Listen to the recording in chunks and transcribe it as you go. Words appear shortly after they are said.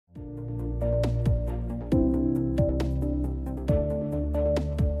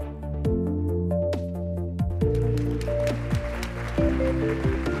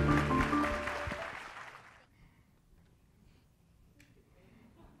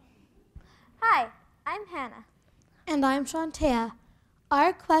Hannah. And I'm Chanteya.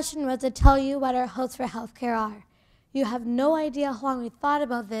 Our question was to tell you what our hopes for healthcare are. You have no idea how long we thought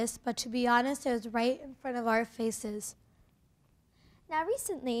about this, but to be honest, it was right in front of our faces. Now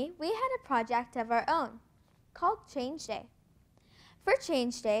recently, we had a project of our own called Change Day. For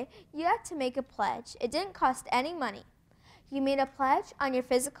Change Day, you had to make a pledge. It didn't cost any money. You made a pledge on your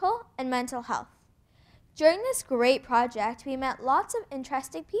physical and mental health. During this great project, we met lots of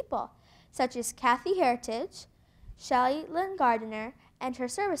interesting people, such as Kathy Heritage, Shelley Lynn Gardiner, and her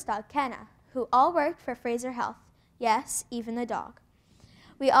service dog, Kenna, who all worked for Fraser Health. Yes, even the dog.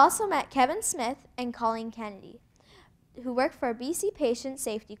 We also met Kevin Smith and Colleen Kennedy, who work for BC Patient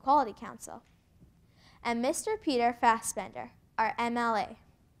Safety Quality Council, and Mr. Peter Fassbender, our MLA.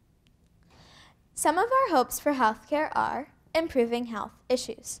 Some of our hopes for healthcare are improving health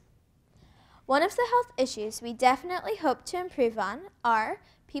issues. One of the health issues we definitely hope to improve on are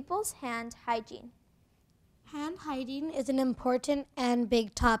people's hand hygiene. Hand hygiene is an important and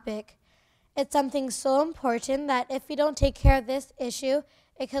big topic. It's something so important that if we don't take care of this issue,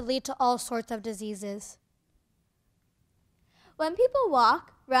 it could lead to all sorts of diseases. When people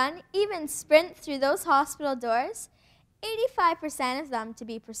walk, run, even sprint through those hospital doors, 85% of them, to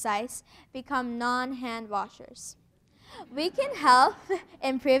be precise, become non-hand washers. We can help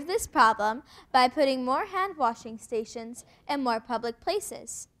improve this problem by putting more hand washing stations in more public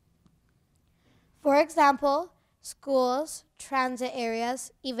places. For example, schools, transit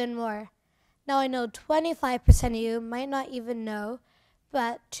areas, even more. Now I know 25% of you might not even know,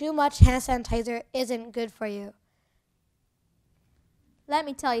 but too much hand sanitizer isn't good for you. Let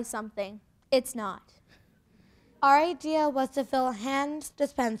me tell you something, it's not. Our idea was to fill hand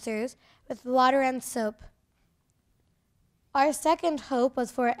dispensers with water and soap. Our second hope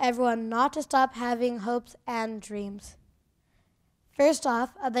was for everyone not to stop having hopes and dreams. First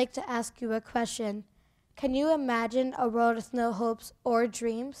off, I'd like to ask you a question. Can you imagine a world with no hopes or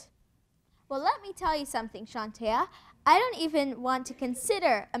dreams? Well, let me tell you something, Chanteya. I don't even want to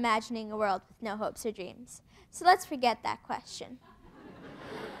consider imagining a world with no hopes or dreams. So let's forget that question.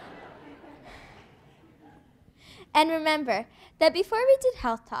 And remember that before we did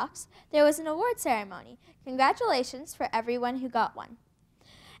health talks, there was an award ceremony. Congratulations for everyone who got one.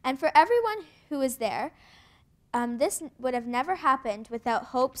 And for everyone who was there, this would have never happened without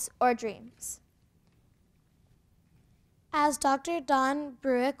hopes or dreams. As Dr. Don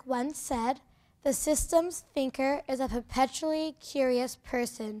Bruick once said, the systems thinker is a perpetually curious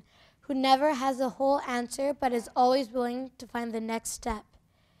person who never has a whole answer but is always willing to find the next step.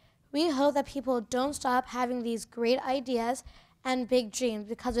 We hope that people don't stop having these great ideas and big dreams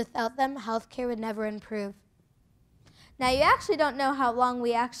because without them, healthcare would never improve. Now, you actually don't know how long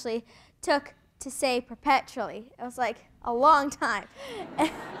we actually took to say perpetually. It was like a long time.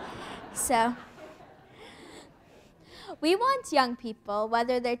 So, we want young people,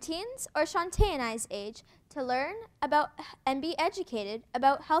 whether they're teens or Chanteya and I's age, to learn about and be educated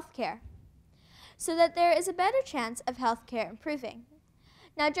about healthcare so that there is a better chance of healthcare improving.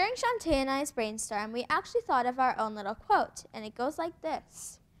 Now, during Chanteya and I's brainstorm, we actually thought of our own little quote, and it goes like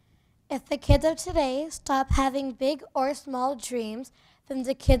this. If the kids of today stop having big or small dreams, then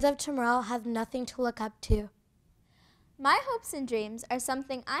the kids of tomorrow have nothing to look up to. My hopes and dreams are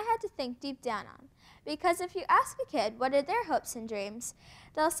something I had to think deep down on, because if you ask a kid what are their hopes and dreams,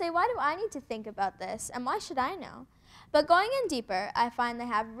 they'll say, why do I need to think about this, and why should I know? But going in deeper, I find they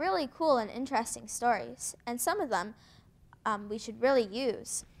have really cool and interesting stories, and some of them we should really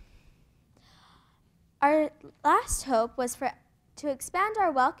use. Our last hope was to expand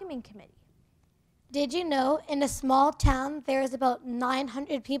our welcoming committee. Did you know in a small town there is about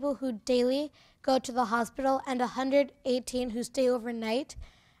 900 people who daily go to the hospital and 118 who stay overnight?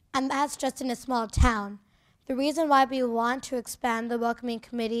 And that's just in a small town. The reason why we want to expand the welcoming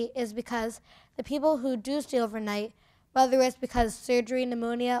committee is because the people who do stay overnight, whether it's because surgery,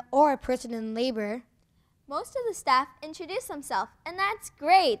 pneumonia, or a person in labor, most of the staff introduce themselves, and that's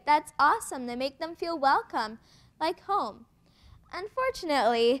great. That's awesome. They make them feel welcome, like home.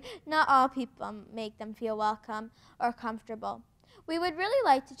 Unfortunately, not all people make them feel welcome or comfortable. We would really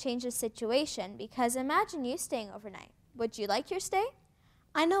like to change the situation because imagine you staying overnight. Would you like your stay?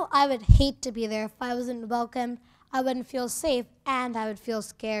 I know I would hate to be there if I wasn't welcomed. I wouldn't feel safe, and I would feel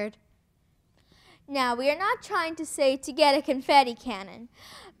scared. Now, we are not trying to say to get a confetti cannon,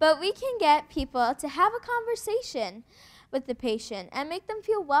 but we can get people to have a conversation with the patient and make them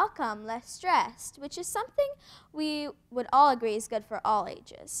feel welcome, less stressed, which is something we would all agree is good for all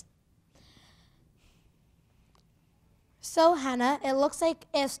ages. So, Hannah, it looks like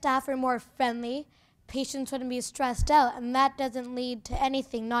if staff were more friendly, patients wouldn't be stressed out, and that doesn't lead to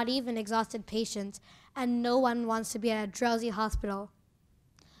anything, not even exhausted patients. and no one wants to be at a drowsy hospital.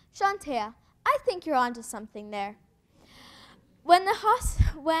 Chanteya, I think you're onto something there. When the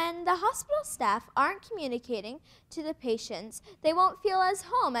hospital staff aren't communicating to the patients, they won't feel as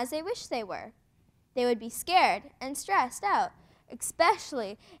home as they wish they were. They would be scared and stressed out,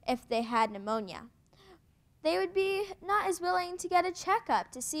 especially if they had pneumonia. They would be not as willing to get a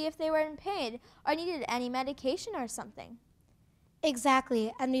checkup to see if they were in pain or needed any medication or something.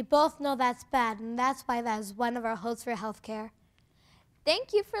 Exactly, and we both know that's bad, and that's why that is one of our hopes for healthcare.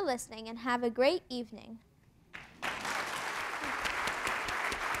 Thank you for listening and have a great evening.